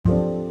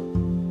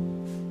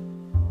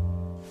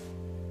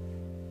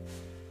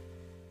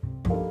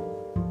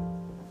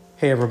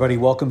Hey everybody,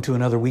 welcome to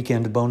another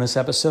weekend bonus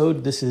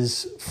episode. This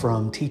is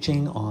from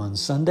Teaching on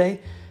Sunday,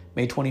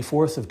 May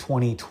 24th of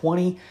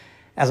 2020,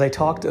 as I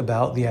talked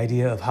about the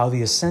idea of how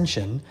the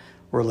ascension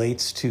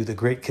relates to the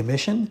Great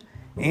Commission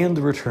and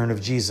the return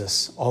of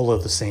Jesus, all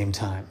at the same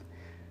time.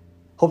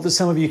 Hope that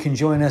some of you can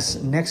join us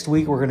next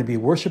week. We're going to be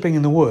worshiping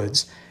in the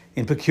woods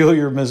in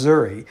Peculiar,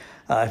 Missouri.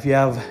 If you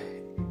have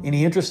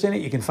any interest in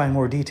it, you can find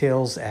more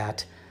details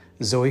at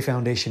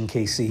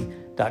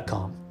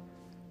zoefoundationkc.com.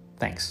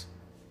 Thanks.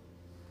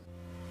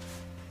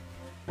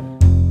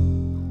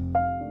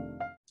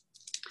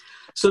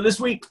 So this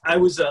week I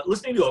was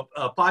listening to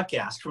a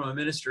podcast from a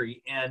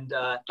ministry, and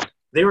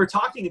they were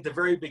talking at the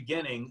very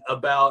beginning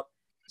about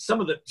some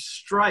of the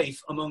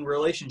strife among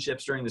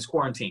relationships during this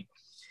quarantine.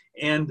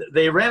 And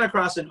they ran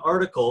across an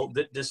article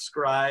that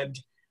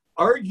described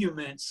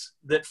arguments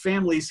that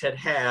families had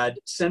had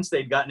since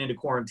they'd gotten into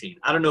quarantine.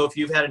 I don't know if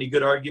you've had any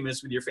good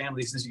arguments with your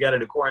family since you got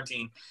into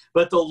quarantine,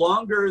 but the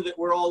longer that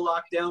we're all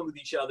locked down with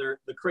each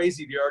other, the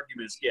crazier the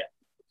arguments get.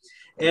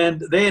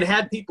 And they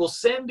had people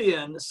send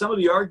in some of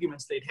the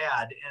arguments they'd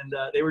had, and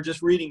they were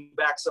just reading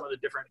back some of the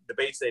different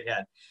debates they'd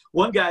had.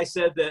 One guy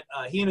said that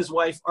he and his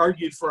wife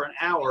argued for an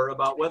hour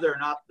about whether or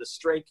not the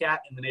stray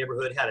cat in the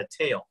neighborhood had a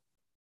tail.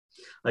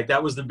 Like,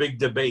 that was the big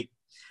debate.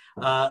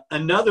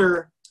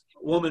 Another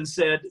woman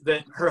said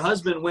that her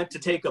husband went to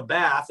take a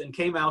bath and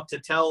came out to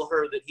tell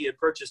her that he had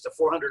purchased a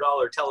 $400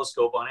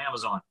 telescope on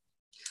Amazon.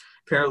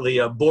 Apparently,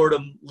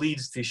 boredom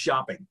leads to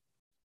shopping.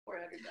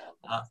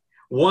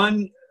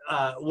 One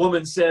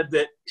woman said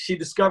that she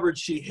discovered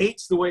she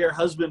hates the way her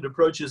husband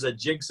approaches a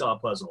jigsaw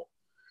puzzle.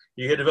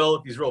 You can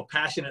develop these real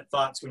passionate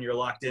thoughts when you're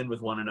locked in with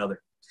one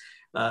another.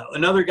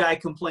 Another guy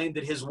complained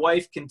that his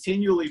wife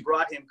continually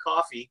brought him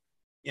coffee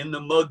in the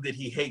mug that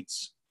he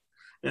hates,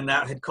 and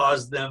that had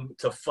caused them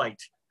to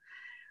fight.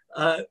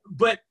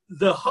 But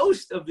the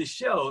host of the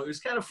show, it was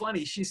kind of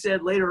funny. She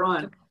said later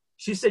on,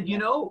 she said, you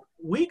know,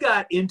 we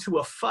got into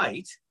a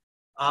fight.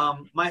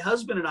 My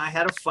husband and I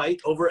had a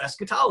fight over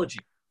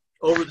eschatology,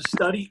 over the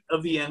study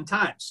of the end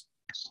times.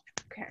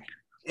 Okay.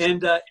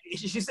 And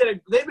she said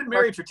they've been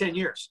married for 10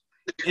 years.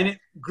 And it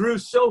grew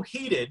so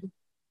heated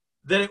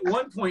that at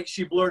one point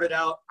she blurted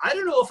out, I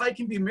don't know if I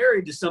can be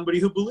married to somebody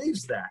who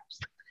believes that.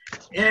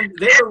 And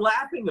they were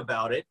laughing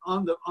about it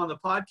on the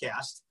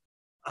podcast.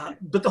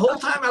 But the whole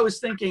time I was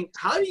thinking,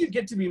 how do you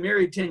get to be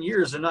married 10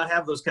 years and not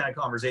have those kind of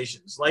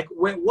conversations? Like,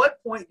 at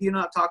what point do you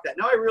not talk that?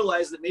 Now I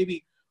realize that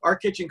maybe our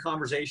kitchen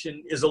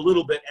conversation is a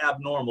little bit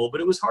abnormal,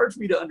 but it was hard for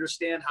me to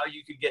understand how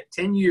you could get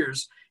 10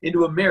 years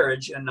into a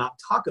marriage and not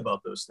talk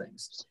about those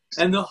things.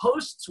 And the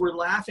hosts were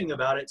laughing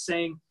about it,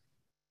 saying,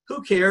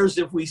 who cares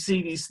if we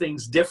see these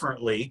things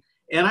differently?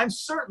 And I'm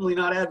certainly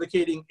not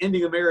advocating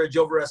ending a marriage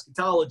over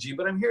eschatology,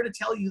 but I'm here to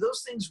tell you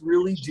those things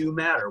really do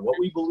matter. What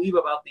we believe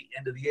about the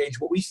end of the age,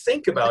 what we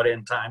think about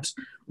end times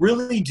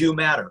really do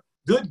matter.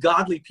 Good,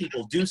 godly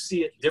people do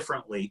see it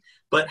differently,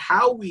 but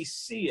how we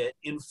see it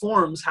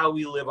informs how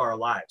we live our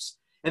lives.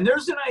 And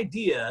there's an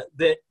idea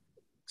that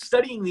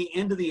studying the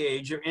end of the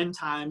age or end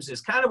times is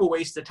kind of a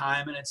waste of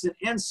time, and it's an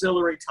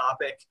ancillary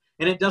topic,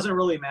 and it doesn't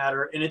really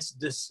matter, and it's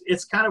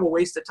kind of a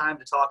waste of time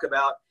to talk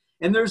about.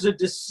 And there's a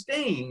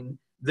disdain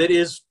that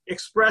is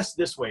expressed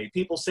this way.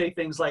 People say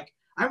things like,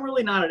 I'm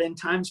really not an end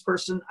times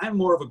person. I'm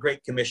more of a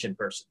Great Commission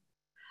person.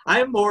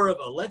 I'm more of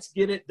a let's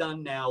get it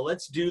done now.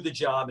 Let's do the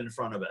job in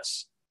front of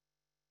us.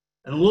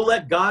 And we'll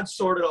let God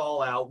sort it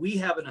all out. We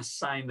have an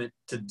assignment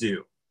to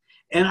do.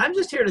 And I'm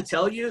just here to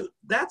tell you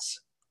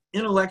that's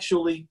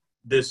intellectually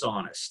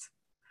dishonest.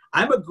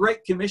 I'm a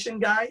Great Commission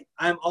guy.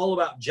 I'm all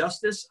about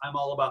justice. I'm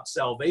all about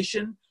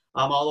salvation.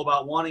 I'm all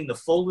about wanting the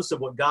fullness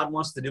of what God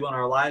wants to do in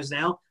our lives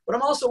now. But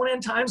I'm also an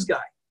end times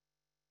guy.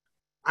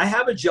 I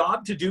have a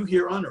job to do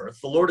here on earth.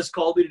 The Lord has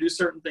called me to do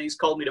certain things,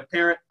 called me to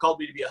parent,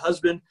 called me to be a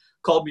husband,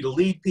 called me to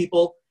lead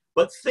people.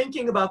 But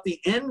thinking about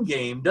the end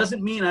game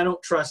doesn't mean I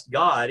don't trust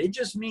God. It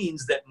just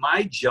means that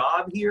my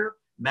job here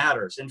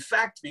matters. In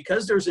fact,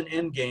 because there's an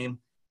end game,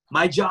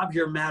 my job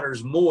here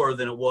matters more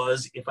than it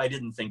was if I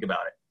didn't think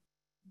about it.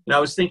 And I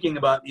was thinking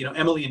about,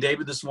 Emily and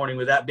David this morning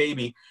with that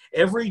baby.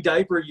 Every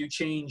diaper you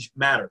change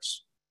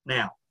matters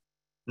now,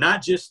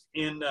 not just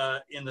in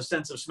the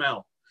sense of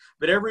smell,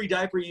 but every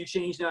diaper you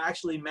change now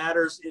actually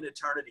matters in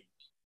eternity.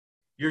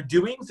 You're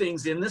doing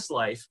things in this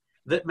life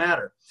that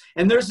matter.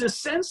 And there's this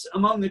sense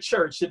among the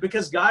church that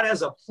because God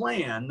has a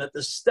plan, that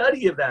the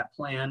study of that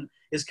plan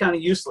is kind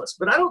of useless.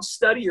 But I don't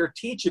study or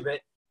teach of it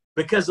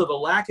because of the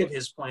lack of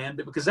his plan,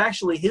 but because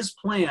actually his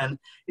plan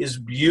is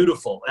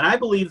beautiful. And I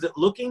believe that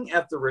looking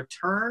at the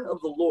return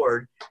of the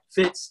Lord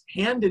fits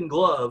hand in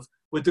glove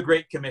with the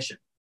Great Commission.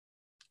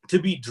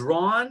 To be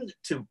drawn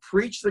to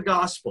preach the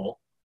gospel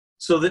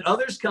so that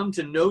others come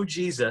to know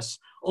Jesus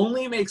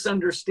only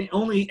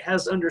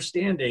has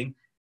understanding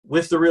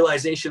with the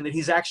realization that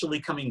he's actually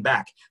coming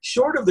back.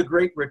 Short of the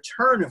great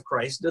return of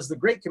Christ, does the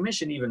Great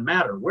Commission even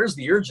matter? Where's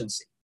the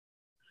urgency?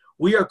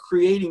 We are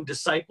creating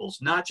disciples,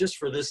 not just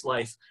for this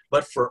life,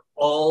 but for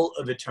all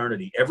of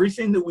eternity.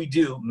 Everything that we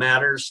do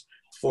matters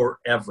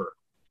forever.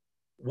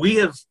 We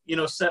have,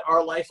 set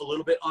our life a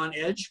little bit on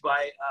edge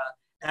by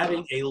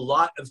adding a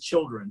lot of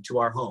children to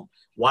our home.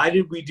 Why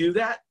did we do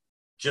that?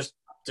 Just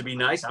to be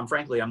nice? I'm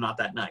not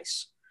that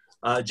nice.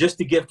 Just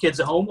to give kids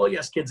a home? Well,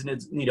 yes, kids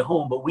need a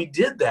home, but we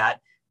did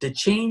that to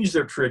change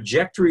the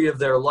trajectory of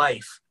their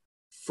life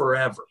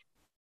forever.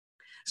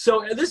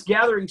 So this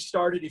gathering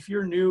started, if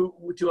you're new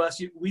to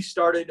us, we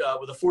started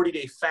with a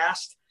 40-day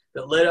fast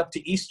that led up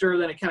to Easter.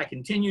 Then it kind of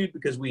continued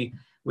because we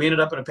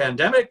ended up in a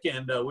pandemic,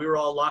 and we were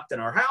all locked in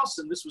our house,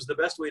 and this was the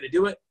best way to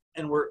do it.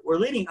 And we're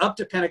leading up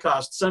to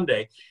Pentecost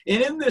Sunday.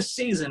 And in this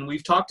season,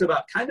 we've talked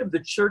about kind of the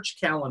church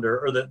calendar,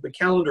 or the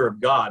calendar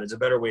of God is a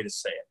better way to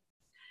say it.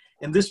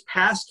 And this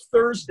past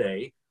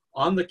Thursday,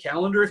 on the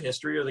calendar of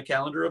history, or the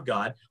calendar of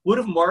God, would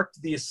have marked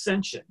the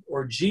ascension,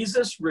 or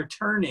Jesus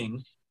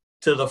returning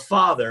to the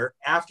Father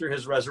after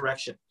his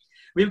resurrection.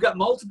 We've got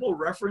multiple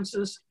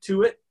references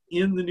to it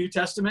in the New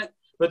Testament,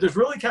 but there's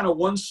really kind of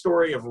one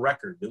story of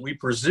record that we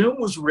presume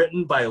was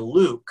written by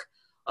Luke,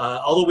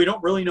 although we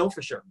don't really know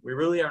for sure. We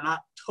really are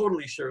not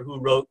totally sure who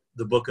wrote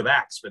the book of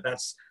Acts, but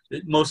that's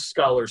most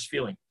scholars'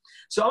 feeling.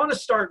 So I want to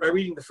start by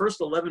reading the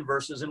first 11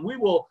 verses, and we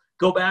will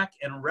go back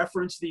and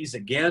reference these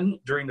again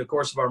during the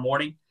course of our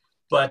morning.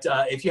 But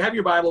if you have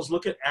your Bibles,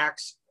 look at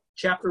Acts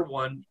chapter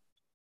 1.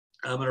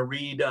 I'm going to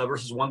read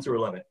verses 1 through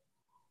 11.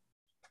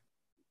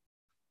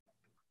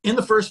 In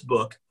the first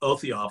book, O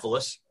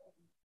Theophilus,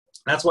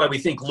 that's why we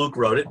think Luke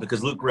wrote it,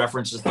 because Luke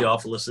references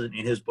Theophilus in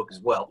his book as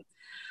well.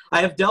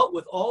 I have dealt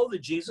with all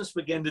that Jesus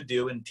began to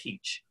do and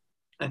teach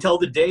until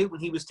the day when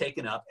he was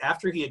taken up,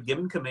 after he had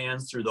given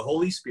commands through the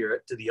Holy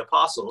Spirit to the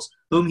apostles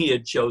whom he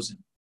had chosen.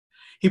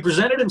 He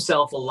presented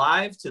himself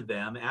alive to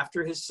them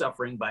after his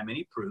suffering by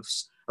many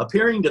proofs,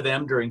 appearing to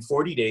them during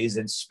 40 days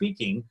and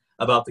speaking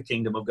about the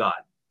kingdom of God.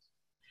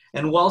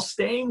 And while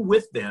staying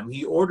with them,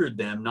 he ordered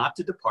them not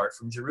to depart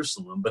from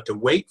Jerusalem, but to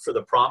wait for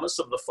the promise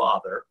of the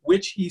Father,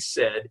 which he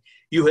said,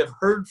 "You have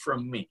heard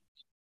from me.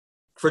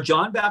 For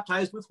John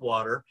baptized with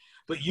water,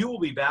 but you will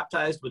be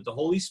baptized with the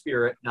Holy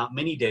Spirit not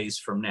many days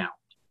from now."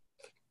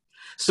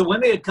 So when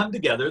they had come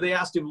together, they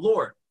asked him,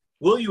 "Lord,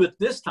 will you at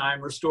this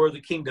time restore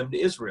the kingdom to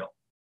Israel?"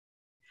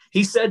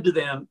 He said to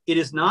them, "It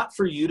is not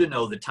for you to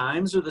know the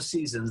times or the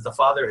seasons the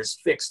Father has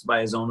fixed by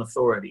his own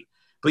authority,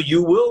 but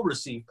you will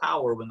receive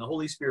power when the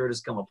Holy Spirit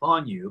has come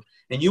upon you,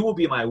 and you will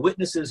be my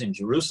witnesses in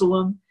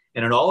Jerusalem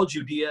and in all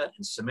Judea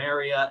and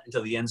Samaria and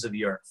to the ends of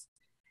the earth."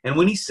 And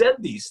when he said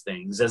these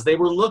things, as they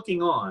were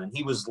looking on,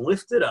 he was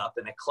lifted up,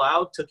 and a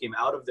cloud took him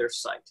out of their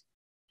sight.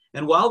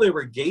 And while they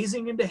were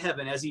gazing into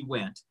heaven as he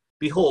went,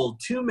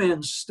 behold, two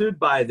men stood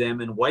by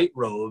them in white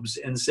robes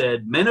and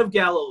said, "Men of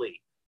Galilee,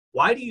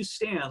 why do you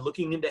stand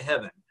looking into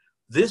heaven?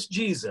 This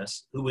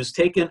Jesus, who was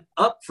taken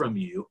up from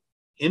you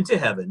into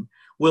heaven,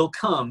 will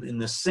come in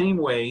the same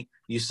way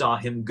you saw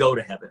him go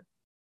to heaven."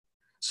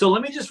 So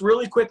let me just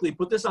really quickly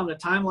put this on the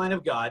timeline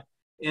of God.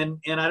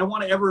 And I don't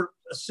want to ever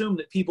assume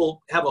that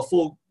people have a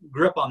full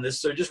grip on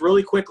this. So just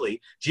really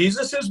quickly,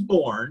 Jesus is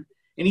born,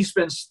 and he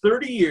spends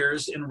 30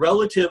 years in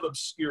relative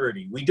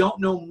obscurity. We don't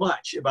know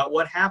much about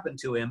what happened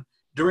to him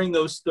during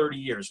those 30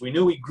 years. We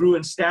knew he grew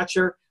in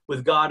stature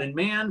with God and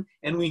man,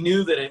 and we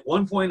knew that at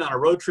one point on a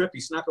road trip, he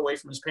snuck away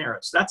from his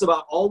parents. That's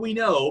about all we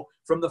know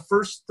from the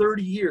first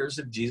 30 years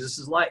of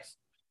Jesus' life.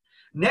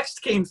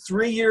 Next came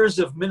 3 years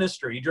of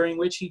ministry, during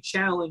which he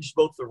challenged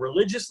both the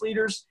religious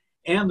leaders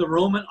and the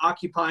Roman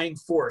occupying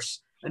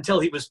force until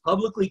he was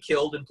publicly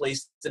killed and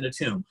placed in a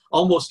tomb.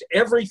 Almost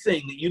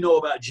everything that you know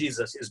about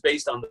Jesus is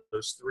based on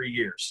those 3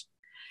 years.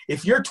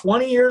 If you're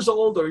 20 years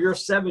old or you're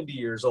 70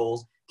 years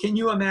old, can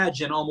you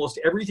imagine almost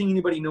everything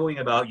anybody knowing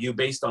about you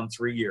based on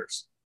 3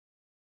 years?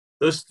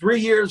 Those 3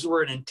 years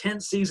were an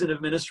intense season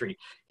of ministry.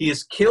 He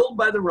is killed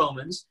by the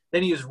Romans,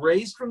 then he is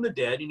raised from the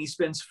dead, and he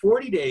spends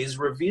 40 days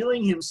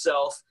revealing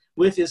himself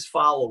with his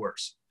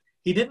followers.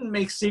 He didn't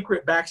make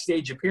secret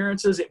backstage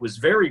appearances. It was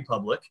very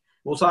public.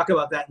 We'll talk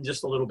about that in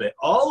just a little bit.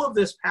 All of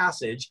this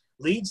passage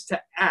leads to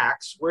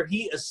Acts, where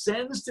he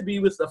ascends to be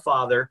with the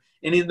Father.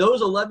 And in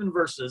those 11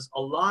 verses,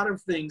 a lot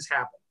of things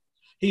happen.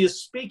 He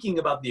is speaking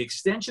about the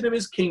extension of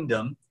his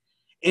kingdom.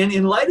 And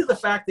in light of the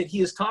fact that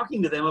he is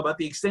talking to them about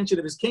the extension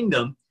of his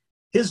kingdom,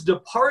 his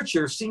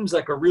departure seems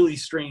like a really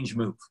strange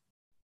move.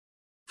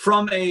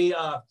 From a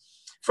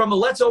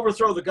let's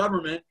overthrow the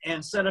government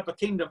and set up a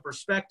kingdom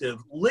perspective,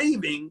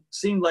 leaving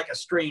seemed like a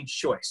strange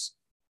choice.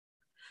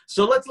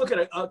 So let's look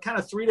at kind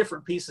of 3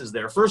 different pieces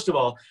there. First of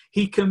all,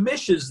 he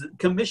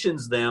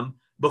commissions them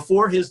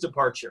before his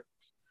departure.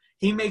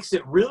 He makes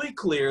it really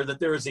clear that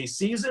there is a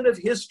season of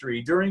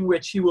history during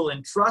which he will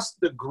entrust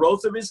the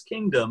growth of his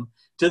kingdom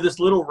to this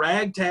little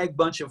ragtag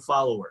bunch of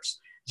followers.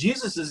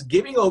 Jesus is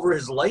giving over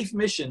his life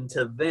mission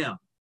to them.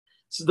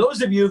 So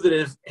those of you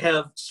that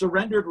have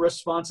surrendered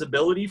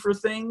responsibility for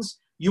things,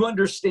 you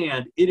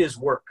understand it is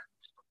work.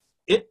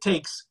 It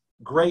takes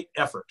great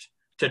effort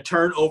to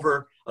turn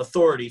over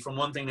authority from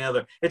one thing to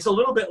another. It's a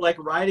little bit like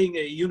riding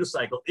a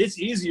unicycle. It's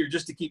easier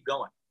just to keep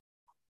going.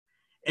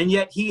 And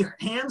yet he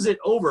hands it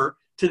over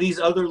to these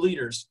other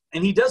leaders,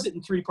 and he does it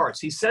in 3 parts.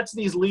 He sets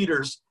these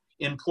leaders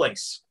in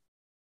place.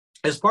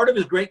 As part of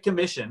his Great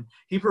Commission,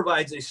 he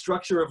provides a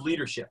structure of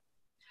leadership.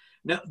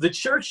 Now, the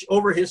church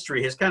over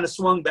history has kind of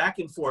swung back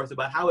and forth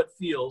about how it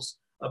feels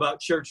about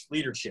church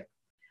leadership.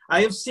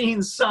 I have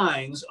seen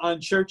signs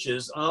on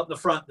churches up the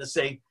front that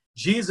say,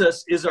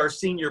 Jesus is our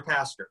senior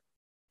pastor.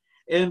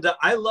 And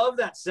I love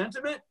that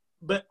sentiment,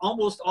 but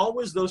almost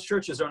always those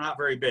churches are not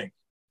very big.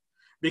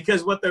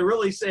 Because what they're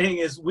really saying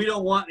is, we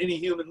don't want any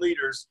human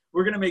leaders.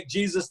 We're going to make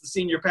Jesus the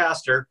senior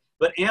pastor,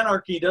 but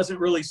anarchy doesn't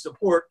really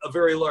support a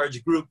very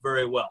large group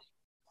very well.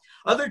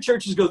 Other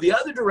churches go the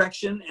other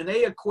direction, and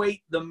they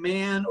equate the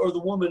man or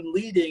the woman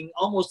leading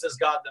almost as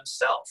God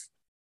themselves.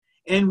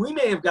 And we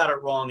may have got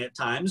it wrong at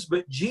times,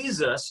 but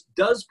Jesus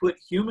does put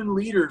human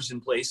leaders in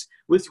place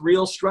with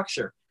real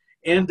structure.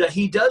 And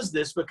he does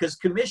this because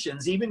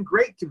commissions, even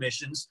great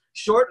commissions,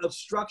 short of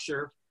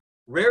structure,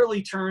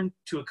 rarely turn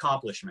to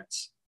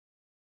accomplishments.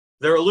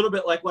 They're a little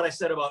bit like what I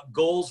said about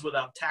goals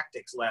without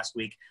tactics last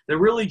week. They're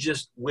really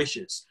just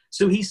wishes.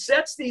 So he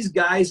sets these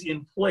guys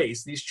in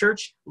place, these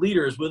church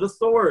leaders with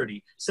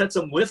authority, sets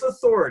them with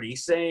authority,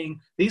 saying,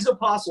 these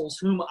apostles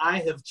whom I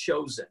have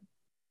chosen.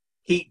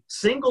 He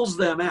singles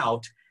them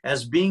out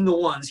as being the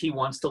ones he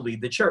wants to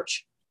lead the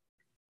church.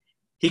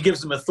 He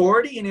gives them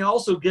authority, and he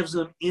also gives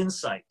them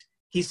insight.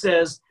 He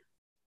says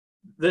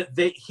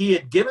that he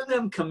had given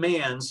them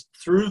commands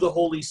through the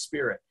Holy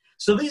Spirit.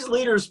 So these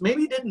leaders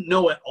maybe didn't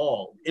know it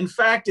all. In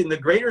fact, in the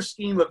greater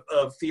scheme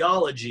of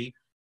theology,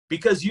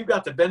 because you've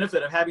got the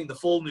benefit of having the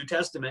full New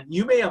Testament,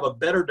 you may have a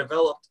better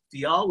developed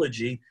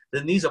theology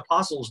than these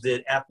apostles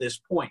did at this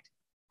point.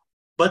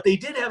 But they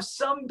did have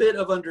some bit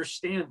of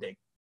understanding.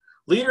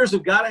 Leaders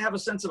have got to have a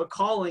sense of a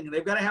calling, and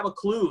they've got to have a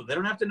clue. They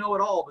don't have to know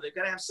it all, but they've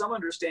got to have some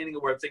understanding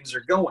of where things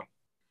are going.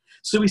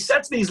 So he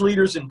sets these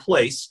leaders in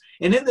place,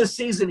 and in this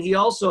season, he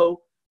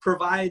also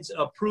provides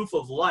a proof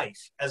of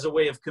life as a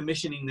way of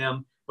commissioning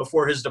them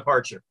before his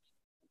departure.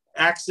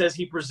 Acts says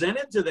he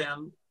presented to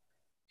them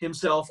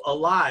himself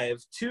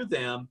alive to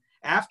them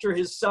after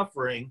his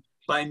suffering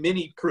by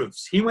many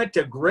proofs. He went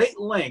to great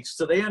lengths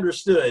so they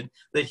understood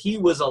that he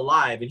was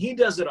alive, and he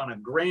does it on a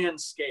grand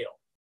scale.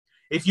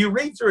 If you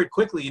read through it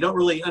quickly, you don't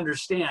really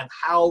understand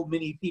how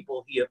many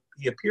people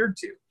he appeared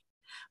to.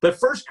 But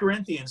 1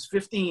 Corinthians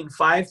 15,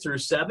 5 through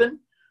 7,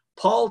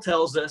 Paul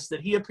tells us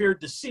that he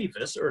appeared to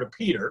Cephas, or to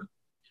Peter,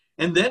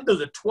 and then to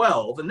the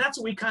 12, and that's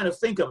what we kind of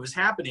think of as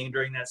happening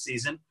during that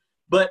season.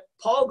 But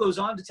Paul goes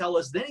on to tell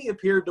us, then he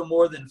appeared to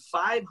more than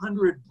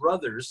 500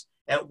 brothers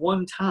at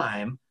one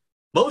time,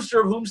 most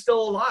of whom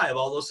still alive,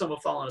 although some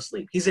have fallen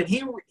asleep. He said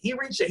he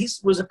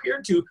was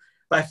appeared to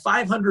by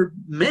 500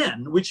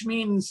 men, which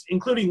means,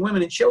 including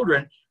women and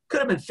children, could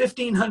have been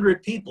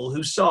 1,500 people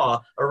who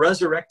saw a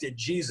resurrected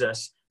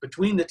Jesus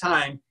between the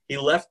time he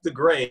left the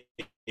grave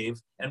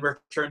and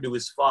returned to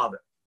his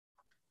Father.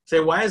 Say,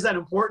 why is that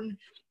important?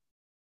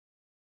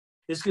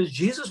 It's because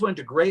Jesus went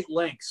to great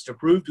lengths to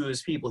prove to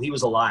his people he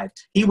was alive.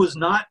 He was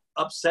not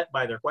upset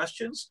by their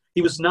questions.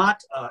 He was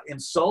not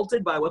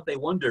insulted by what they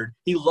wondered.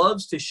 He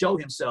loves to show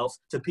himself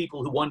to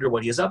people who wonder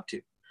what he is up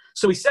to.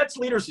 So he sets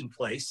leaders in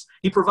place.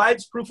 He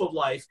provides proof of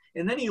life.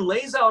 And then he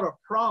lays out a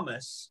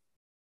promise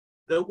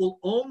that will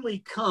only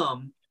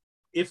come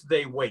if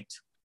they wait.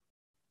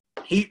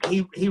 He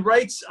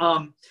writes,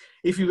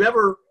 if you've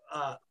ever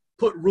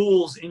put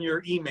rules in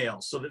your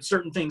email so that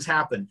certain things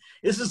happen.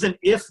 This is an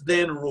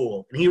if-then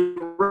rule. And he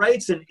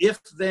writes an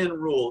if-then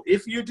rule.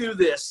 If you do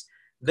this,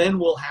 then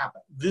will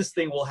happen. This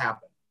thing will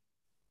happen.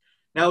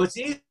 Now, it's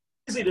easy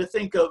to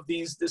think of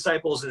these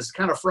disciples as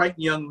kind of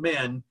frightened young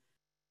men,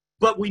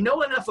 but we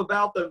know enough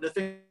about them to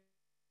think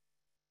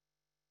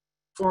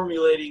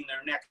formulating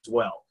their next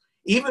well.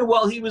 Even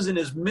while he was in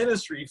his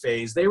ministry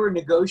phase, they were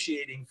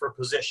negotiating for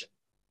position.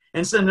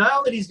 And so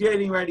now that he's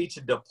getting ready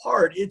to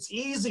depart, it's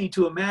easy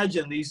to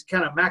imagine these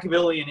kind of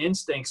Machiavellian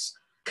instincts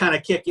kind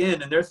of kick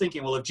in, and they're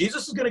thinking, well, if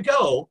Jesus is going to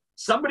go,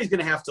 somebody's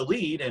going to have to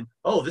lead, and,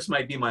 oh, this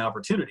might be my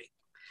opportunity.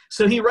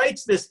 So he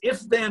writes this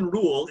if-then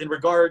rule in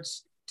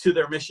regards to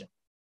their mission.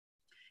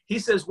 He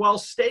says, while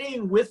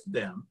staying with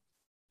them,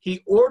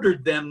 he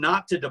ordered them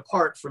not to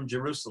depart from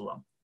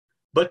Jerusalem,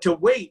 but to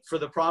wait for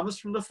the promise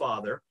from the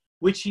Father,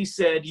 which he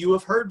said, you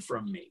have heard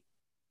from me.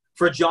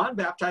 For John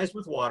baptized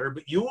with water,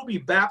 but you will be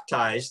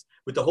baptized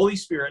with the Holy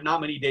Spirit not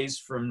many days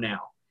from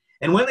now.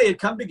 And when they had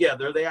come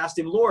together, they asked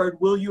him, Lord,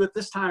 will you at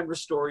this time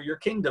restore your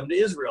kingdom to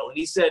Israel? And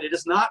he said, it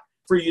is not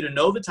for you to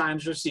know the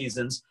times or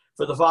seasons,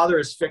 for the Father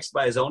is fixed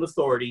by his own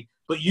authority,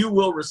 but you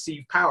will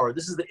receive power.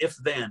 This is the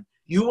if-then.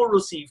 You will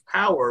receive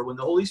power when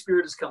the Holy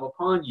Spirit has come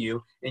upon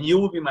you, and you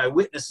will be my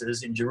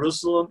witnesses in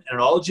Jerusalem and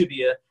in all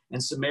Judea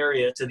and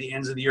Samaria to the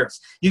ends of the earth.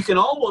 You can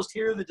almost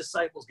hear the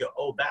disciples go,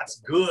 oh, that's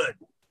good.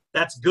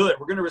 That's good.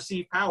 We're going to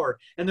receive power.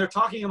 And they're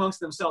talking amongst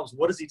themselves.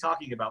 What is he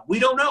talking about? We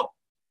don't know.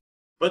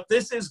 But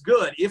this is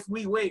good. If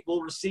we wait,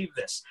 we'll receive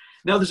this.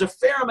 Now, there's a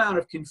fair amount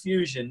of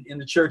confusion in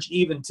the church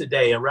even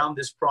today around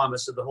this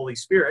promise of the Holy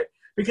Spirit,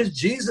 because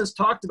Jesus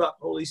talked about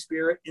the Holy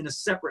Spirit in a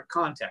separate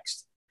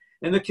context.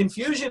 And the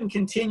confusion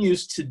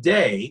continues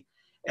today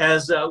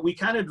as we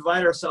kind of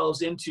divide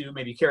ourselves into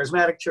maybe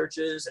charismatic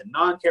churches and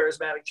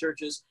non-charismatic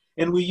churches.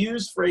 And we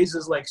use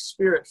phrases like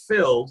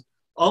spirit-filled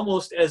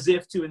almost as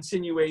if to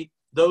insinuate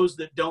those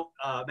that don't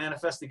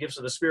manifest the gifts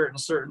of the Spirit in a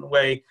certain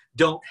way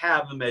don't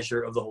have a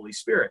measure of the Holy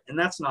Spirit. And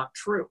that's not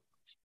true.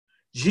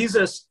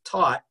 Jesus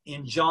taught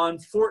in John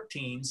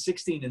 14,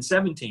 16, and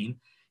 17,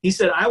 he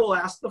said, I will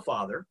ask the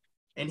Father,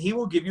 and he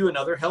will give you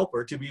another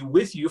helper to be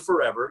with you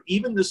forever,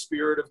 even the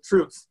Spirit of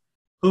truth,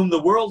 whom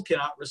the world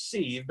cannot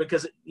receive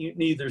because it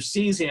neither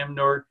sees him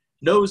nor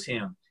knows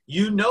him.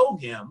 You know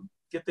him,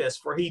 get this,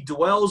 for he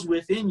dwells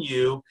within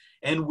you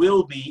and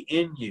will be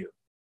in you.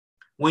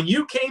 When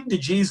you came to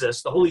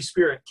Jesus, the Holy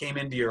Spirit came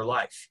into your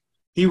life.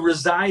 He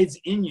resides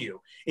in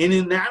you. And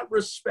in that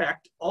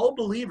respect, all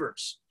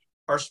believers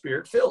are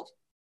Spirit-filled.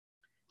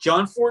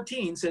 John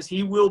 14 says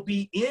he will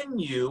be in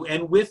you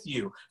and with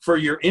you for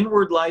your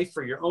inward life,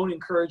 for your own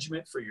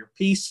encouragement, for your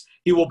peace.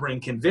 He will bring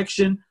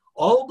conviction.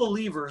 All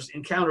believers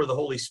encounter the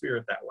Holy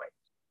Spirit that way.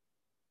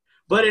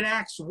 But in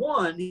Acts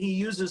 1, he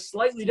uses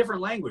slightly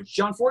different language.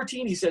 John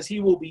 14, he says he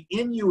will be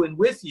in you and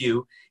with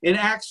you. In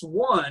Acts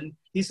 1,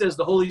 he says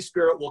the Holy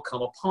Spirit will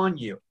come upon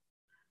you.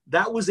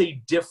 That was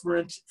a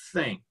different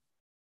thing.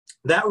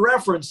 That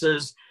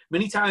references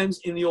many times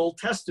in the Old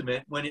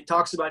Testament when it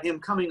talks about him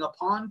coming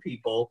upon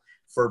people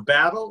for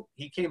battle.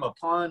 He came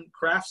upon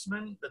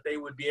craftsmen that they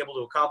would be able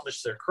to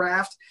accomplish their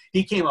craft.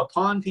 He came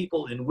upon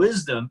people in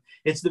wisdom.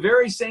 It's the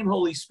very same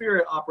Holy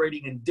Spirit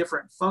operating in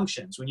different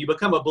functions. When you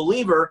become a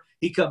believer,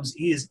 he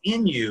is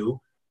in you,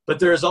 but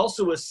there is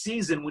also a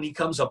season when he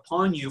comes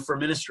upon you for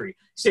ministry. You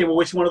say, well,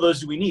 which one of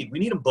those do we need? We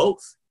need them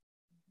both.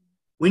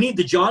 We need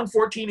the John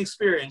 14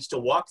 experience to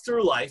walk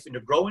through life and to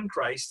grow in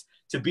Christ,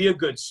 to be a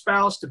good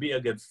spouse, to be a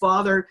good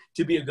father,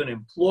 to be a good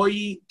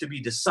employee, to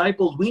be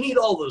discipled. We need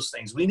all those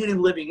things. We need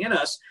him living in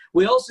us.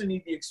 We also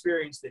need the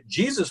experience that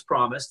Jesus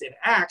promised in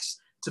Acts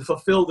to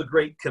fulfill the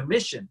Great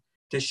Commission,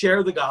 to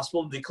share the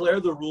gospel, declare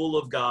the rule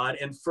of God,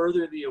 and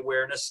further the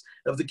awareness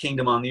of the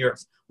kingdom on the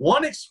earth.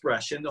 One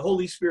expression, the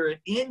Holy Spirit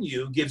in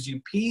you, gives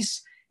you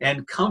peace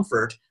and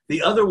comfort.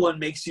 The other one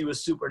makes you a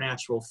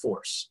supernatural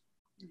force.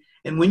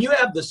 And when you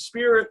have the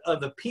spirit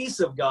of the peace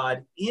of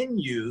God in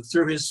you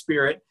through his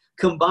Spirit,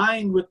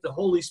 combined with the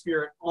Holy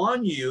Spirit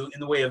on you in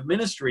the way of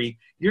ministry,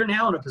 you're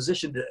now in a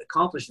position to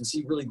accomplish and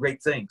see really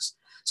great things.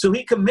 So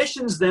he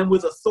commissions them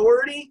with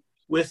authority,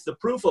 with the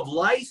proof of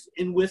life,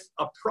 and with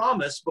a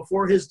promise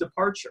before his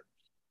departure.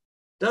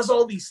 Does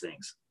all these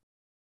things.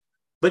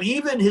 But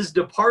even his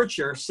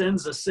departure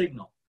sends a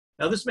signal.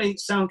 Now, this may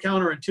sound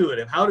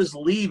counterintuitive. How does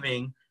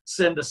leaving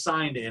send a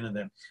sign to any of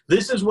them?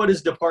 This is what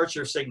his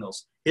departure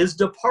signals. His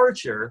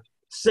departure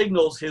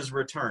signals his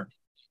return.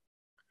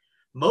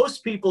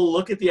 Most people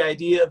look at the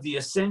idea of the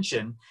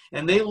ascension,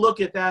 and they look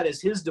at that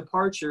as his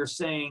departure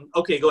saying,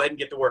 okay, go ahead and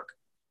get to work.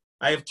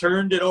 I have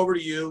turned it over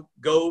to you.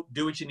 Go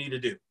do what you need to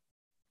do.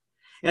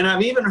 And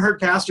I've even heard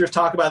pastors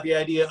talk about the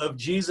idea of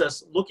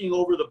Jesus looking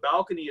over the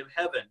balcony of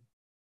heaven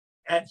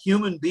at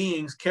human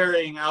beings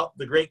carrying out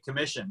the Great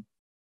Commission,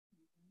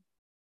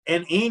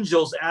 and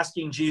angels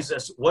asking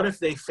Jesus, what if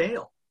they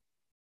fail?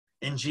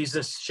 And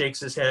Jesus shakes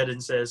his head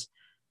and says,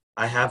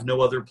 I have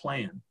no other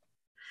plan.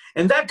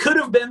 And that could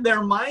have been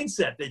their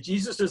mindset, that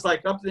Jesus is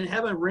like up in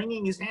heaven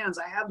wringing his hands.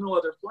 I have no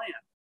other plan.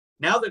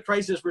 Now that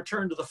Christ has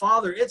returned to the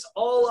Father, it's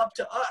all up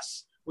to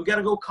us. We got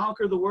to go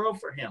conquer the world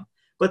for him.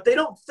 But they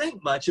don't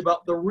think much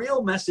about the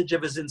real message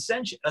of his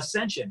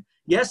ascension.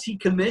 Yes, he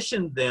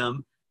commissioned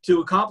them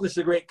to accomplish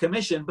the Great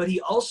Commission, but he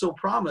also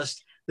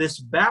promised this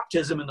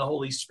baptism in the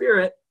Holy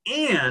Spirit.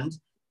 And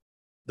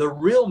the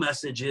real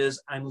message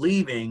is, I'm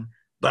leaving,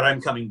 but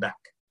I'm coming back.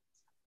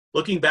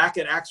 Looking back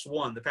at Acts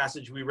 1, the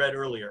passage we read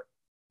earlier,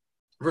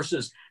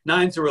 verses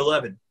 9 through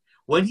 11.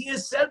 When he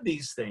has said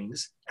these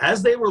things,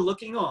 as they were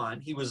looking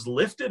on, he was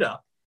lifted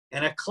up,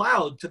 and a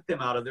cloud took them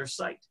out of their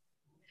sight.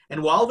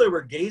 And while they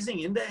were gazing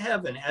into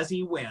heaven as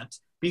he went,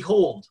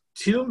 behold,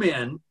 two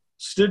men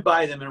stood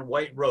by them in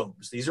white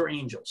robes. These are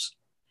angels.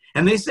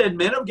 And they said,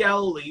 Men of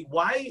Galilee,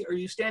 why are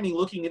you standing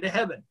looking into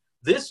heaven?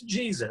 This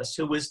Jesus,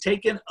 who was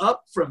taken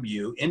up from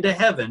you into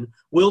heaven,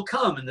 will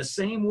come in the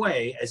same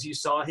way as you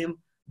saw him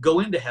go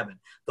into heaven.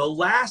 The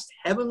last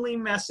heavenly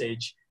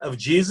message of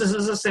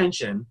Jesus'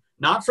 ascension,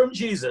 not from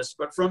Jesus,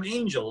 but from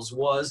angels,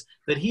 was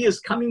that he is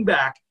coming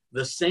back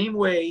the same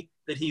way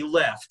that he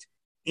left,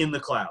 in the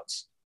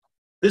clouds.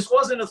 This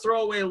wasn't a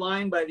throwaway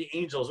line by the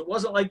angels. It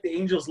wasn't like the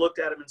angels looked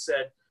at him and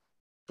said,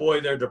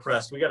 boy, they're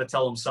depressed. We got to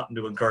tell them something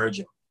to encourage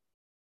them.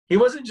 He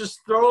wasn't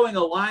just throwing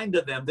a line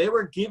to them. They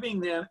were giving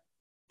them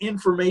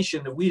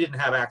information that we didn't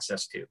have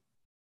access to.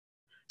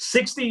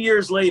 60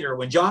 years later,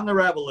 when John the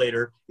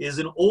Revelator is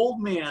an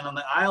old man on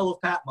the Isle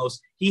of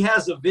Patmos, he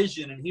has a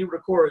vision, and he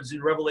records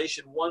in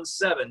Revelation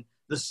 1:7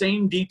 the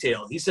same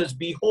detail. He says,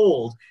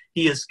 behold,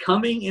 he is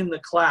coming in the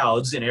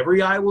clouds, and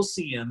every eye will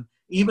see him,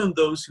 even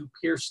those who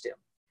pierced him.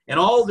 And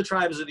all the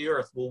tribes of the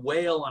earth will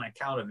wail on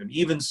account of him.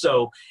 Even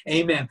so,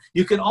 amen.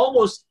 You can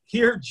almost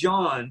hear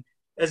John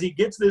as he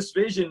gets this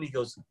vision. He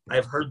goes,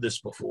 I've heard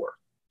this before.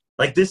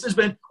 Like this has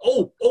been,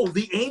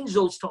 the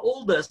angels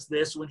told us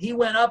this. When he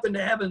went up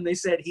into heaven, they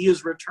said he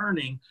is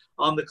returning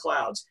on the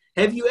clouds.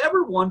 Have you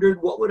ever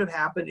wondered what would have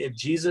happened if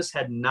Jesus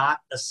had not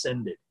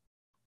ascended?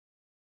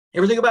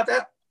 Ever think about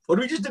that? What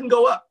if he just didn't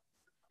go up?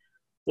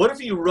 What if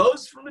he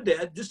rose from the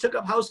dead, just took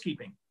up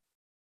housekeeping?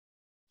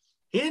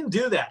 He didn't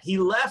do that. He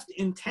left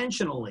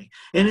intentionally.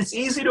 And it's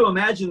easy to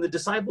imagine the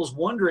disciples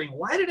wondering,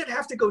 why did it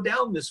have to go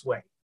down this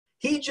way?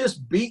 He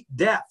just beat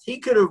death. He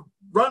could have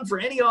run for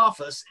any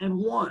office and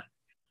won.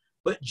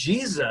 But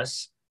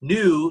Jesus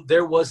knew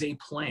there was a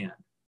plan.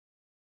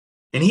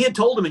 And he had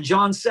told him in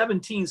John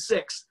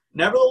 17:6,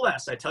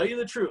 nevertheless, I tell you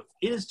the truth,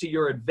 it is to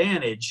your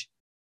advantage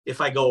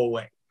if I go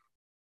away.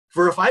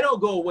 For if I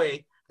don't go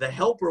away, the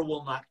helper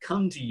will not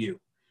come to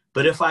you.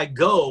 But if I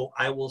go,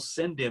 I will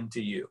send him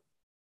to you.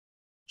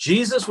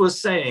 Jesus was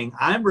saying,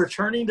 I'm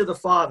returning to the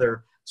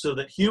Father so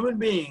that human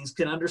beings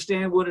can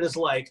understand what it is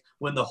like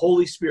when the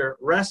Holy Spirit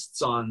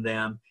rests on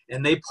them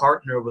and they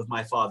partner with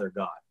my Father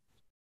God.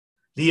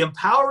 The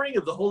empowering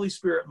of the Holy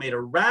Spirit made a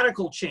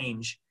radical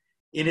change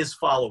in his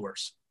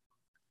followers.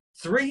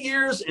 3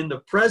 years in the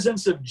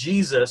presence of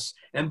Jesus,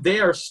 and they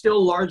are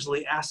still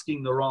largely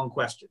asking the wrong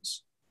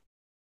questions.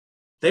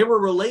 They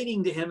were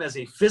relating to him as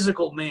a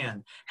physical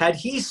man. Had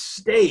he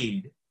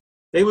stayed,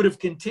 they would have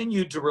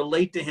continued to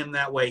relate to him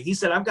that way. He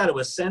said, I've got to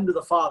ascend to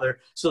the Father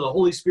so the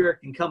Holy Spirit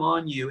can come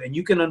on you and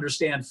you can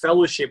understand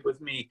fellowship with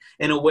me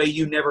in a way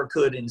you never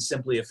could in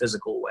simply a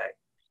physical way.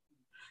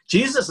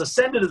 Jesus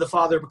ascended to the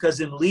Father because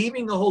in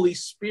leaving the Holy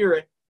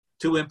Spirit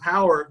to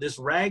empower this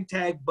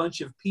ragtag bunch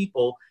of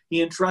people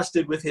he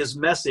entrusted with his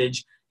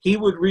message, he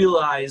would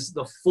realize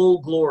the full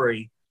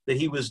glory that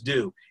he was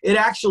due. It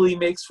actually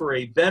makes for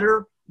a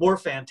better, more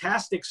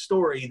fantastic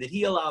story that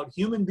he allowed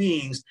human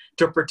beings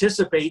to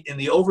participate in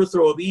the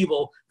overthrow of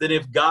evil than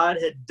if God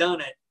had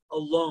done it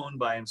alone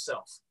by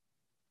himself.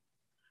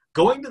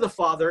 Going to the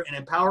Father and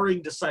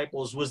empowering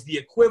disciples was the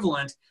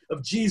equivalent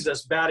of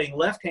Jesus batting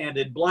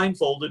left-handed,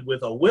 blindfolded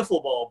with a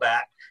wiffle ball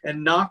bat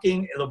and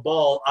knocking the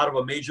ball out of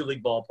a major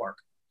league ballpark.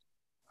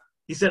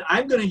 He said,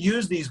 I'm going to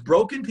use these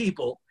broken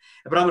people,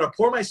 but I'm going to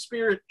pour my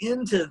Spirit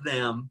into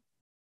them,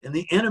 and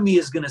the enemy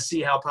is going to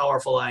see how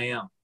powerful I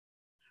am.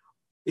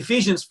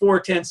 Ephesians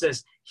 4:10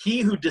 says,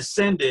 he who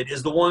descended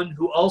is the one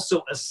who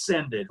also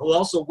ascended, who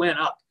also went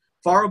up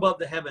far above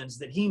the heavens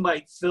that he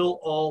might fill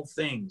all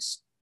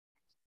things.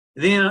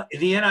 Then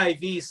the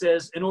NIV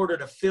says, in order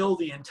to fill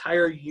the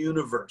entire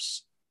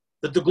universe,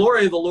 that the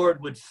glory of the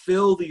Lord would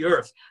fill the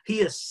earth.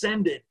 He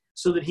ascended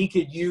so that he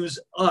could use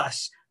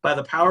us by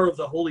the power of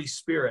the Holy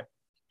Spirit.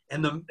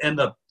 And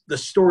the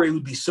story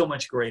would be so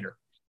much greater.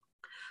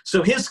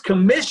 So his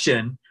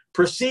commission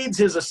precedes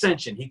his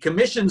ascension. He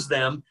commissions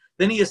them,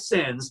 then he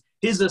ascends.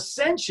 His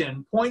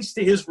ascension points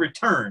to his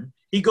return.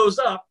 He goes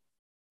up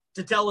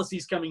to tell us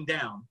he's coming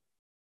down.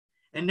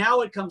 And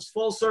now it comes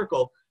full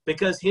circle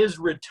because his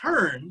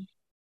return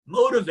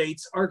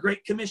motivates our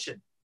Great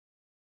Commission.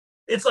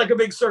 It's like a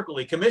big circle.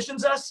 He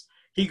commissions us.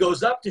 He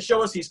goes up to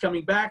show us he's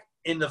coming back.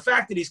 And the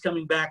fact that he's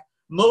coming back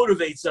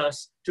motivates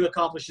us to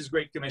accomplish his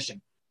Great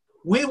Commission.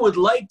 We would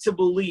like to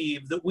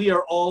believe that we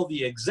are all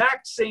the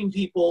exact same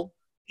people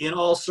in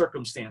all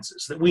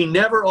circumstances, that we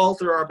never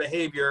alter our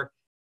behavior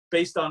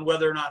based on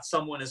whether or not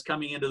someone is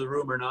coming into the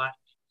room or not,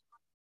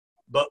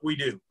 but we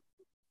do.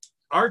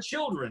 Our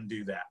children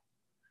do that.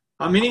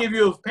 How many of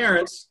you have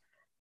parents,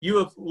 you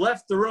have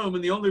left the room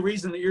and the only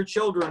reason that your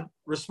children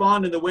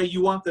respond in the way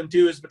you want them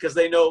to is because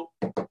they know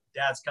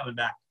dad's coming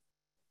back.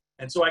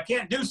 And so I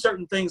can't do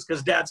certain things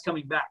because dad's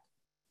coming back.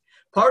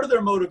 Part of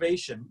their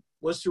motivation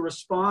was to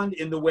respond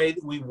in the way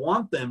that we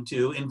want them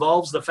to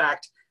involves the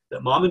fact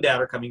that mom and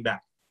dad are coming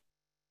back.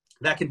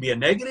 That can be a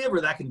negative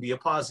or that can be a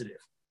positive.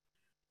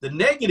 The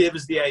negative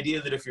is the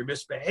idea that if you're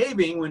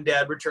misbehaving when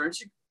dad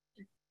returns,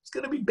 it's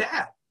going to be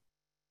bad.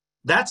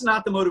 That's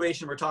not the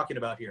motivation we're talking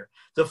about here.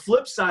 The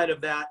flip side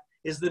of that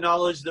is the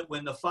knowledge that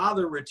when the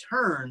Father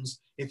returns,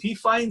 if he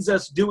finds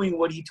us doing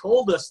what he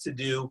told us to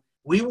do,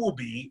 we will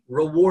be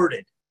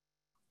rewarded.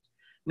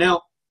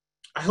 Now,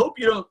 I hope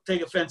you don't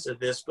take offense at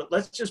this, but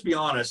let's just be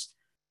honest.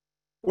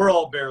 We're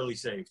all barely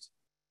saved.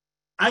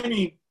 I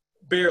mean,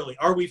 barely.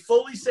 Are we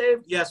fully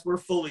saved? Yes, we're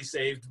fully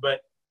saved,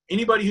 but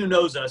anybody who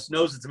knows us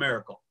knows it's a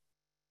miracle.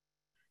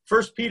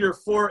 1 Peter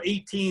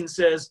 4:18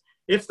 says,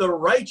 if the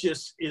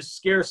righteous is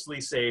scarcely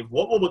saved,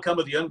 what will become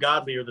of the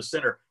ungodly or the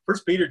sinner? 1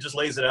 Peter just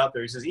lays it out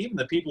there. He says, even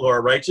the people who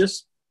are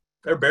righteous,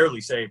 they're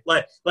barely saved.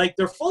 Like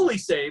they're fully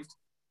saved,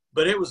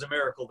 but it was a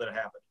miracle that it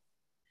happened.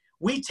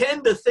 We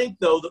tend to think,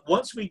 though, that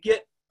once we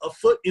get a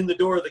foot in the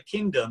door of the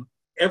kingdom,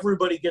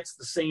 everybody gets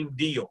the same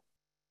deal.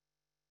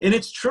 And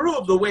it's true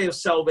of the way of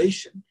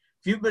salvation.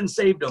 If you've been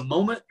saved a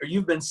moment or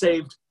you've been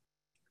saved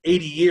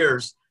 80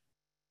 years,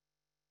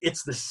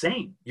 it's the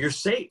same. You're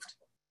saved.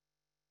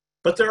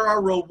 But there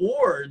are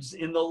rewards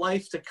in the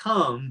life to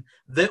come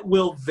that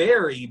will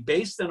vary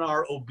based on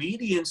our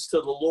obedience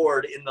to the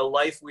Lord in the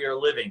life we are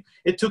living.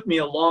 It took me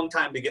a long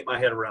time to get my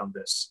head around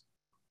this.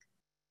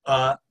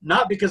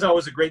 Not because I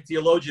was a great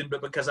theologian,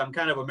 but because I'm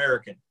kind of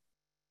American.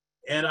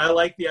 And I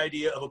like the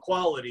idea of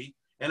equality.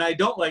 And I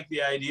don't like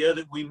the idea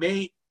that we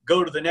may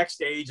go to the next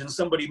stage and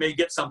somebody may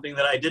get something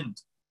that I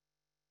didn't.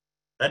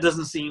 That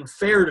doesn't seem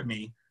fair to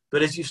me.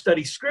 But as you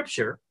study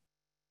Scripture,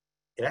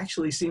 it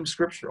actually seems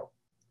scriptural.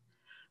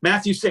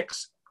 Matthew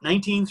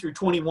 6:19 through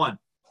 21.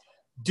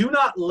 Do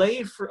not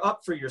lay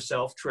up for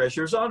yourself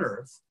treasures on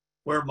earth,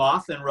 where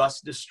moth and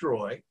rust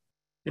destroy,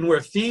 and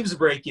where thieves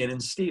break in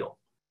and steal.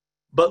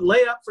 But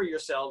lay up for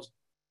yourselves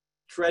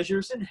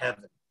treasures in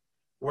heaven,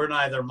 where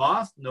neither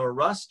moth nor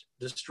rust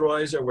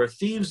destroys, or where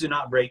thieves do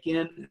not break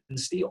in and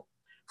steal.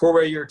 For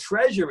where your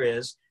treasure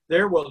is,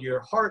 there will your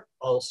heart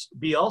also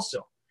be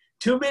also.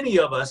 Too many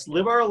of us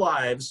live our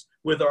lives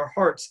with our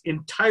hearts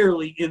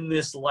entirely in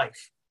this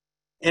life.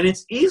 And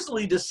it's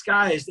easily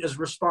disguised as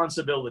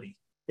responsibility.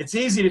 It's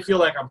easy to feel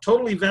like I'm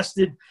totally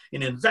vested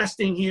in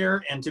investing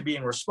here and to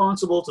being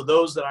responsible to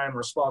those that I am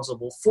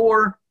responsible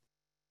for.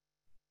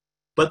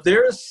 But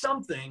there is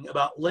something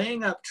about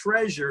laying up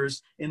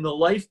treasures in the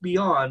life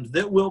beyond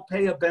that will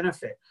pay a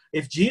benefit.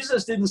 If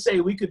Jesus didn't say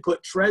we could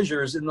put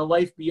treasures in the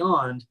life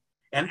beyond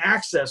and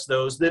access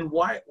those, then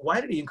why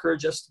did he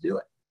encourage us to do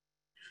it?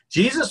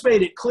 Jesus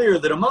made it clear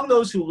that among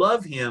those who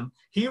love him,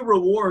 he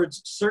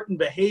rewards certain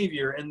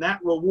behavior, and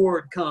that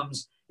reward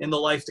comes in the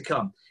life to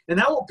come. And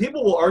now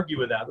people will argue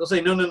with that. They'll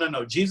say,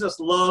 no. Jesus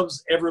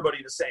loves everybody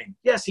the same.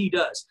 Yes, he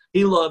does.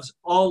 He loves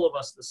all of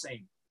us the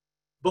same.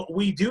 But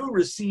we do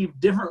receive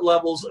different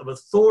levels of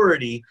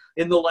authority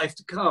in the life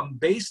to come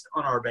based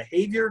on our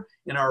behavior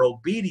and our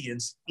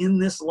obedience in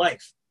this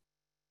life.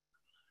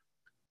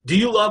 Do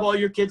you love all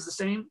your kids the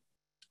same?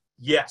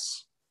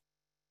 Yes.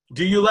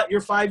 Do you let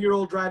your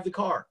 5-year-old drive the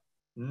car?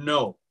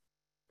 No.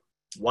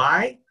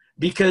 Why?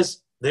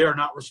 Because they are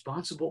not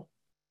responsible.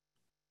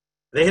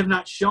 They have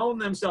not shown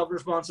themselves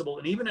responsible.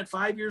 And even at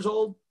 5 years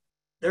old,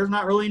 there's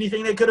not really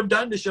anything they could have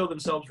done to show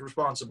themselves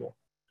responsible.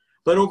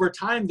 But over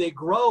time, they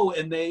grow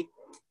and they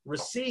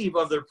receive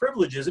of their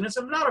privileges. And it's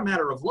not a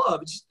matter of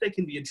love. It's just they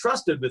can be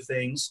entrusted with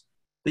things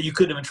that you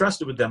couldn't have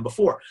entrusted with them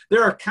before.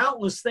 There are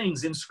countless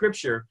things in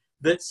Scripture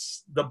that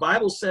the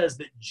Bible says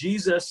that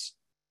Jesus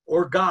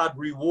or God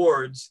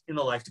rewards in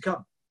the life to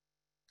come.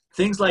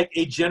 Things like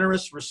a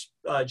generous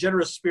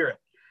spirit.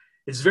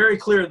 It's very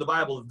clear in the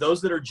Bible that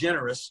those that are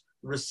generous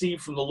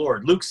receive from the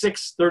Lord. Luke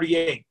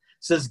 6:38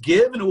 says,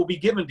 "Give and it will be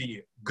given to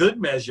you. Good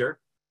measure,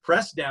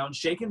 pressed down,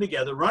 shaken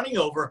together, running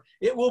over,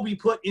 it will be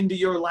put into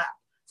your lap.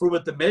 For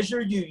with the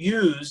measure you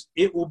use,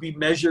 it will be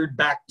measured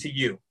back to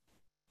you."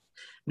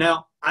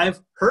 Now,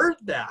 I've heard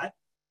that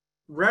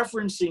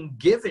referencing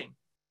giving,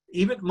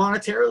 even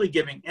monetarily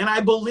giving, and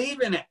I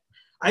believe in it.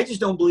 I just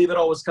don't believe it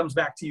always comes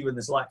back to you in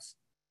this life.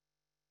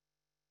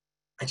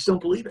 I just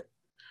don't believe it.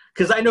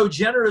 Because I know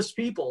generous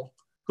people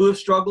who have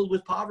struggled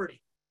with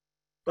poverty.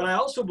 But I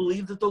also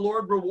believe that the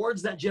Lord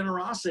rewards that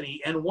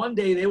generosity, and one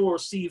day they will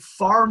receive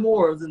far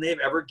more than they've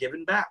ever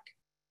given back.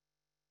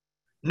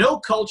 No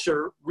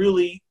culture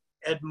really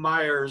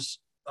admires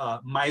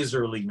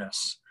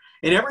miserliness.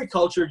 In every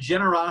culture,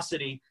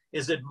 generosity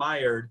is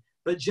admired,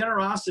 but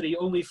generosity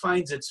only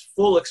finds its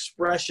full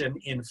expression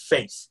in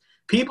faith.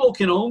 People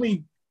can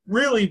only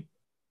really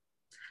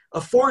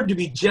afford to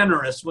be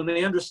generous when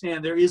they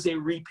understand there is a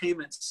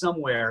repayment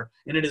somewhere,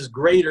 and it is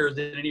greater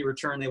than any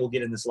return they will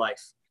get in this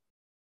life.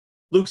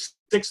 Luke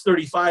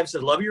 6:35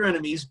 said, "Love your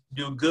enemies,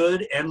 do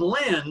good, and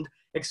lend,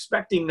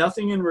 expecting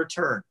nothing in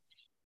return.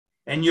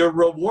 And your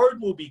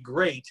reward will be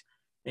great,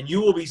 and you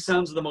will be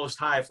sons of the Most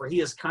High, for he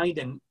is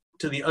kind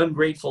to the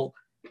ungrateful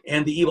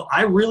and the evil."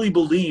 I really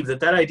believe that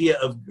that idea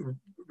of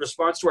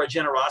response to our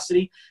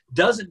generosity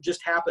doesn't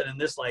just happen in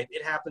this life,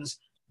 it happens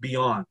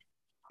beyond.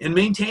 In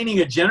maintaining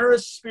a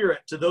generous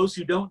spirit to those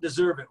who don't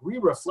deserve it, we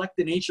reflect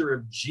the nature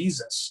of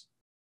Jesus.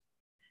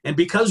 And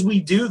because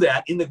we do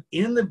that in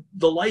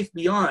the life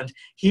beyond,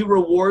 he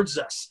rewards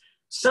us.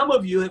 Some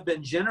of you have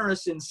been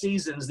generous in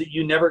seasons that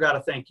you never got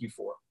a thank you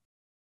for.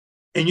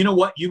 And you know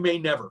what? You may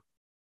never.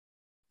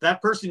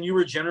 That person you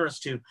were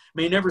generous to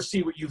may never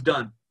see what you've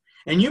done.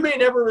 And you may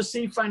never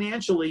receive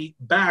financially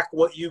back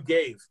what you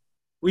gave.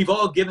 We've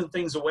all given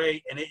things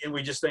away and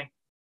we just think,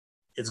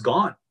 it's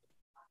gone.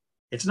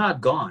 It's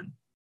not gone.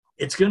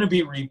 It's going to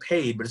be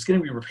repaid, but it's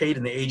going to be repaid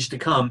in the age to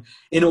come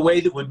in a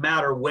way that would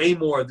matter way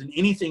more than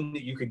anything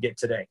that you could get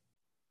today.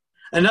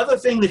 Another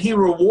thing that he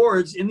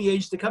rewards in the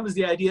age to come is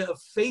the idea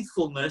of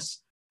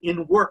faithfulness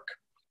in work.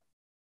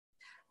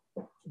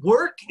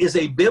 Work is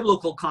a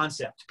biblical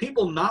concept.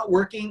 People not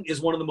working is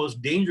one of the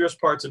most dangerous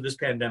parts of this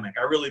pandemic.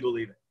 I really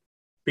believe it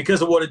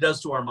because of what it does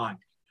to our mind.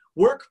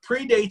 Work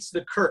predates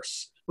the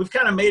curse. We've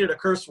kind of made it a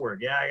curse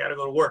word. Yeah, I got to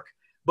go to work.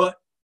 But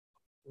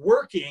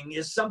working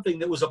is something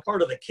that was a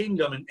part of the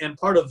kingdom and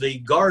part of the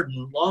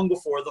garden long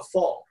before the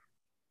fall.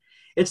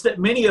 It's that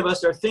many of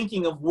us are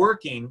thinking of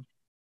working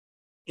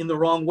in the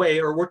wrong way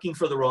or working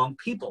for the wrong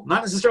people.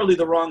 Not necessarily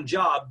the wrong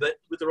job, but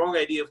with the wrong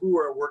idea of who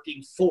we're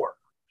working for.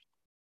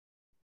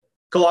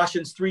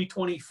 Colossians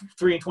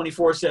 3:23 and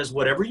 24 says,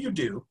 "Whatever you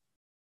do,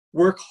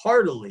 work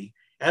heartily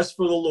as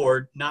for the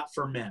Lord, not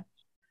for men,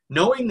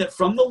 knowing that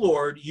from the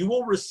Lord you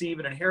will receive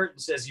an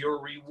inheritance as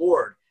your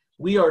reward."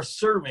 We are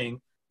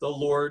serving the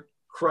Lord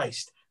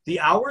Christ. The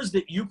hours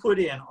that you put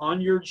in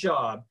on your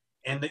job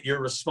and that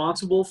you're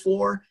responsible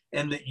for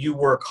and that you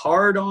work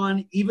hard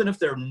on, even if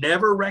they're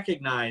never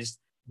recognized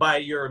by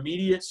your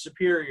immediate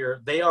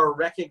superior, they are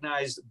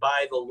recognized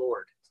by the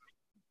Lord.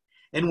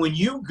 And when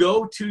you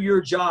go to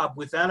your job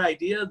with that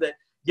idea that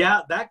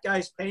yeah, that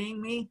guy's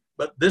paying me,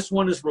 but this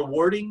one is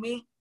rewarding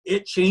me,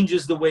 it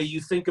changes the way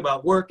you think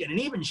about work, and it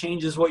even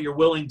changes what you're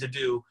willing to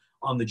do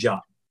on the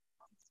job.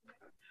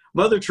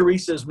 Mother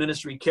Teresa's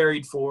ministry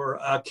cared for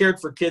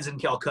kids in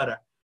Calcutta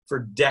for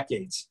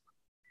decades.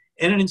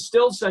 And it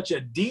instilled such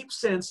a deep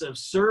sense of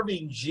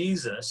serving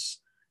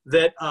Jesus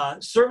that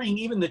serving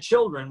even the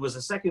children was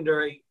a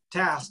secondary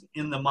task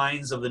in the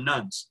minds of the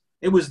nuns.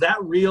 It was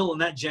that real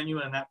and that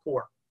genuine and that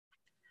poor.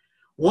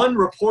 One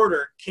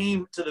reporter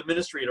came to the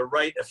ministry to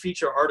write a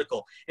feature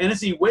article. And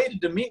as he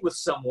waited to meet with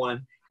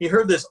someone, he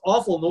heard this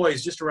awful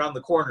noise just around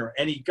the corner.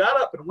 And he got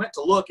up and went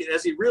to look. And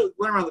as he went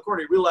around the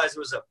corner, he realized it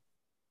was a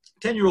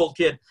 10-year-old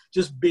kid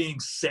just being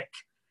sick.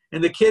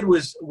 And the kid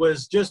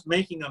was just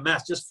making a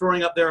mess, just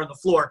throwing up there on the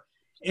floor.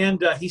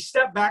 And he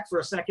stepped back for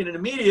a second, and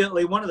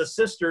immediately one of the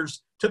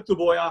sisters took the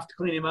boy off to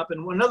clean him up.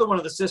 And another one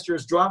of the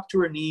sisters dropped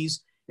to her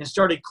knees and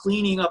started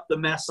cleaning up the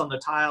mess on the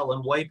tile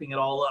and wiping it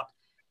all up.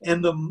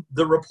 And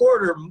the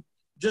reporter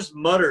just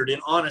muttered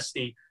in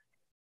honesty,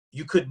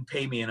 "You couldn't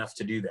pay me enough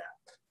to do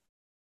that."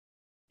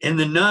 And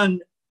the nun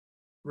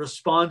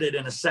responded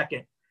in a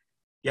second,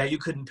 "Yeah, you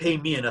couldn't pay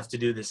me enough to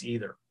do this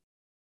either."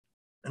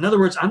 In other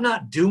words, I'm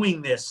not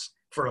doing this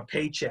for a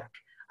paycheck.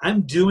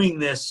 I'm doing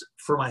this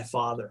for my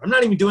Father. I'm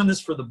not even doing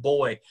this for the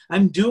boy.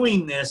 I'm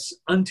doing this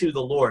unto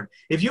the Lord.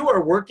 If you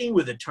are working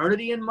with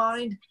eternity in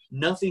mind,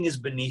 nothing is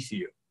beneath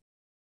you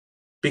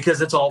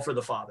because it's all for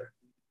the Father.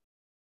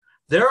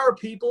 There are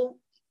people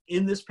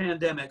in this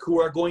pandemic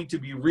who are going to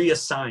be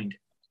reassigned.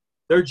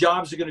 Their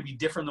jobs are going to be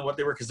different than what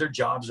they were because their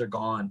jobs are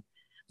gone.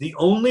 The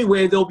only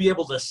way they'll be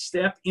able to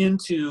step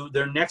into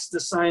their next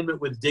assignment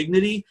with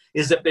dignity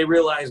is if they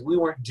realize we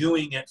weren't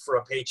doing it for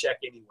a paycheck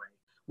anyway.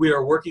 We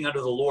are working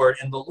under the Lord,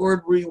 and the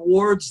Lord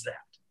rewards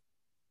that.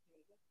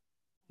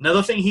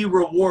 Another thing he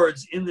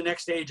rewards in the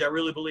next age, I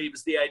really believe,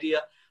 is the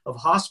idea of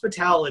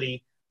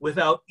hospitality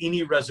without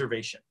any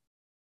reservation.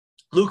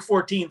 Luke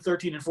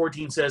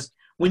 14:13-14 says,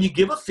 "When you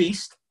give a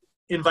feast,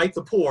 invite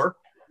the poor,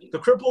 the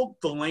crippled,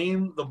 the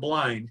lame, the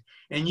blind,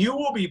 and you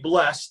will be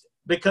blessed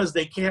because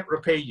they can't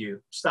repay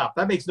you." Stop.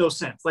 That makes no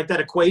sense. Like that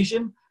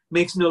equation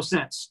makes no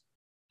sense.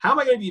 How am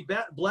I going to be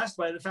blessed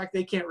by the fact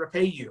they can't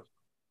repay you?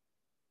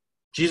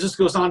 Jesus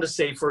goes on to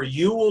say, "For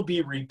you will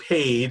be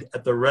repaid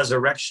at the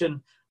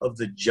resurrection of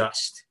the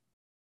just."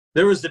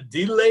 There is a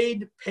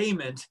delayed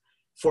payment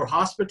for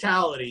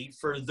hospitality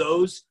for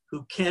those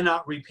who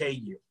cannot repay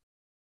you.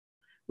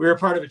 We were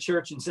part of a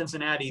church in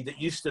Cincinnati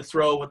that used to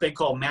throw what they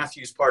call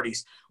Matthew's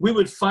parties. We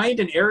would find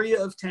an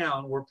area of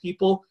town where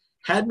people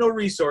had no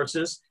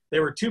resources. They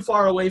were too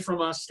far away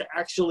from us to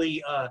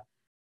actually,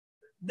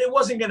 they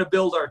wasn't going to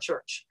build our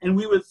church. And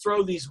we would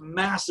throw these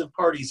massive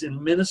parties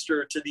and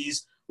minister to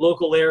these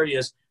local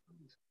areas.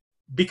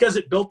 Because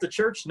it built the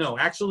church? No,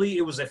 actually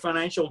it was a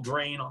financial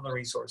drain on the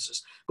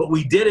resources. But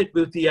we did it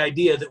with the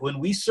idea that when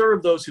we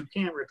serve those who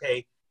can't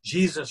repay,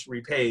 Jesus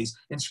repays.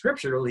 And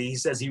scripturally, he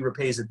says he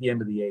repays at the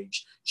end of the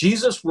age.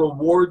 Jesus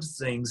rewards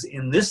things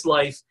in this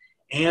life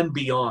and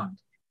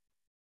beyond.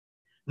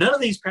 None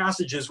of these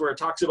passages where it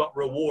talks about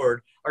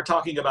reward are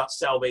talking about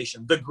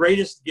salvation, the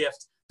greatest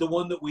gift, the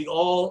one that we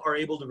all are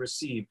able to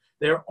receive.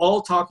 They're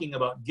all talking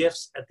about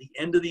gifts at the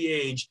end of the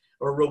age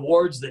or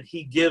rewards that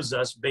he gives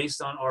us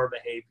based on our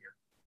behavior.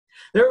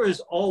 There is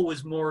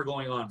always more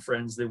going on,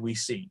 friends, than we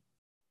see.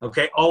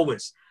 Okay,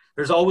 always.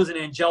 There's always an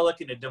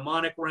angelic and a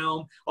demonic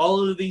realm.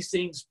 All of these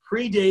things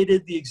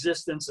predated the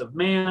existence of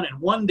man, and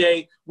one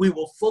day we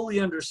will fully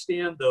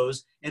understand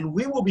those, and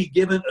we will be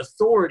given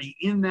authority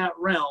in that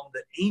realm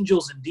that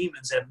angels and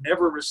demons have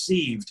never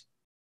received.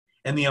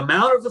 And the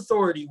amount of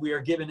authority we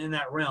are given in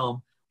that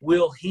realm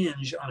will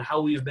hinge on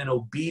how we've been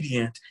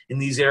obedient in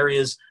these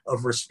areas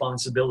of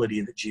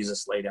responsibility that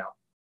Jesus laid out.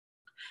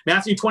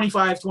 Matthew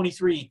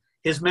 25:23,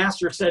 his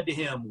master said to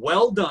him,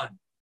 "Well done,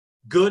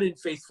 good and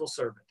faithful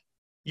servant.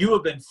 You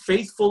have been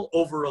faithful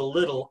over a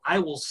little. I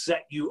will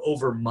set you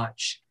over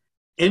much.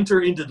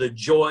 Enter into the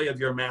joy of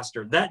your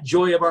master." That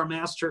joy of our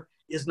master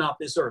is not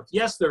this earth.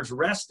 Yes, there's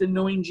rest in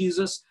knowing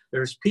Jesus.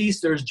 There's peace,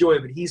 there's joy,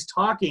 but he's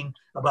talking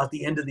about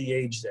the end of the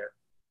age there.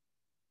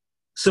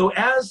 So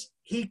as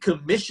he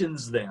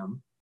commissions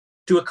them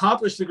to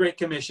accomplish the Great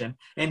Commission,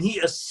 and he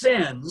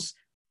ascends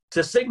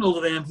to signal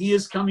to them he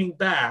is coming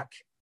back,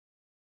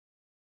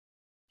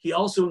 he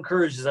also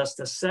encourages us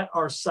to set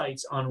our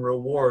sights on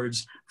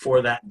rewards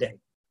for that day.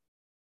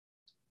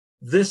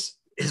 This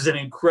is an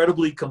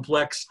incredibly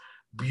complex,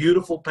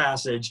 beautiful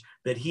passage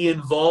that he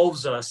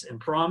involves us and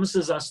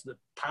promises us the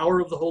power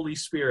of the Holy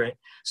Spirit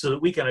so that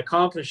we can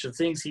accomplish the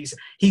things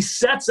he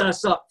sets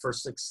us up for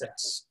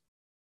success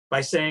by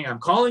saying, "I'm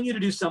calling you to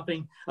do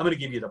something. I'm going to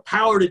give you the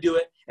power to do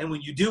it. And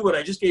when you do what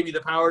I just gave you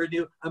the power to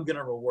do, I'm going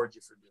to reward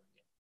you for doing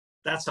it."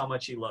 That's how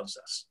much he loves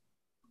us.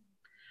 I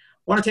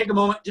want to take a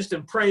moment just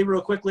and pray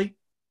real quickly.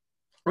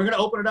 We're going to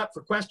open it up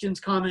for questions,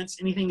 comments,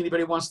 anything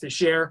anybody wants to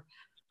share.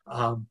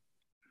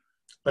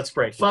 Let's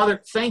pray.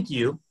 Father, thank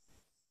you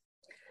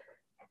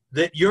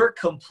that your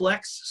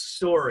complex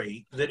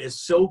story that is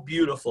so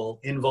beautiful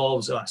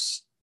involves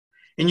us.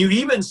 And you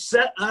even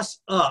set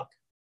us up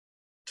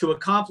to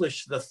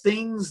accomplish the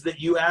things that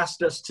you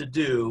asked us to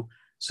do,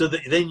 so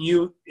that then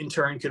you in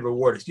turn could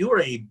reward us. You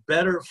are a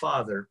better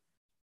Father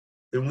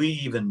than we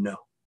even know.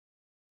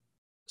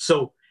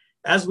 So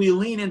as we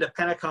lean into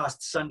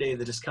Pentecost Sunday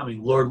that is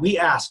coming, Lord, we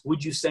ask,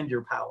 would you send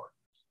your power?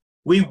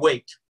 We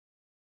wait.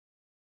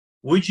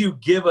 Would you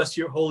give us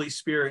your Holy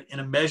Spirit in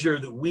a measure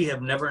that we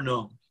have never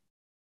known,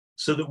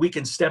 so that we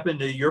can step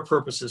into your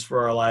purposes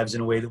for our lives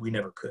in a way that we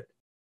never could?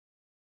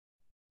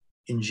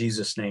 In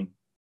Jesus' name,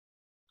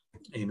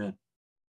 amen.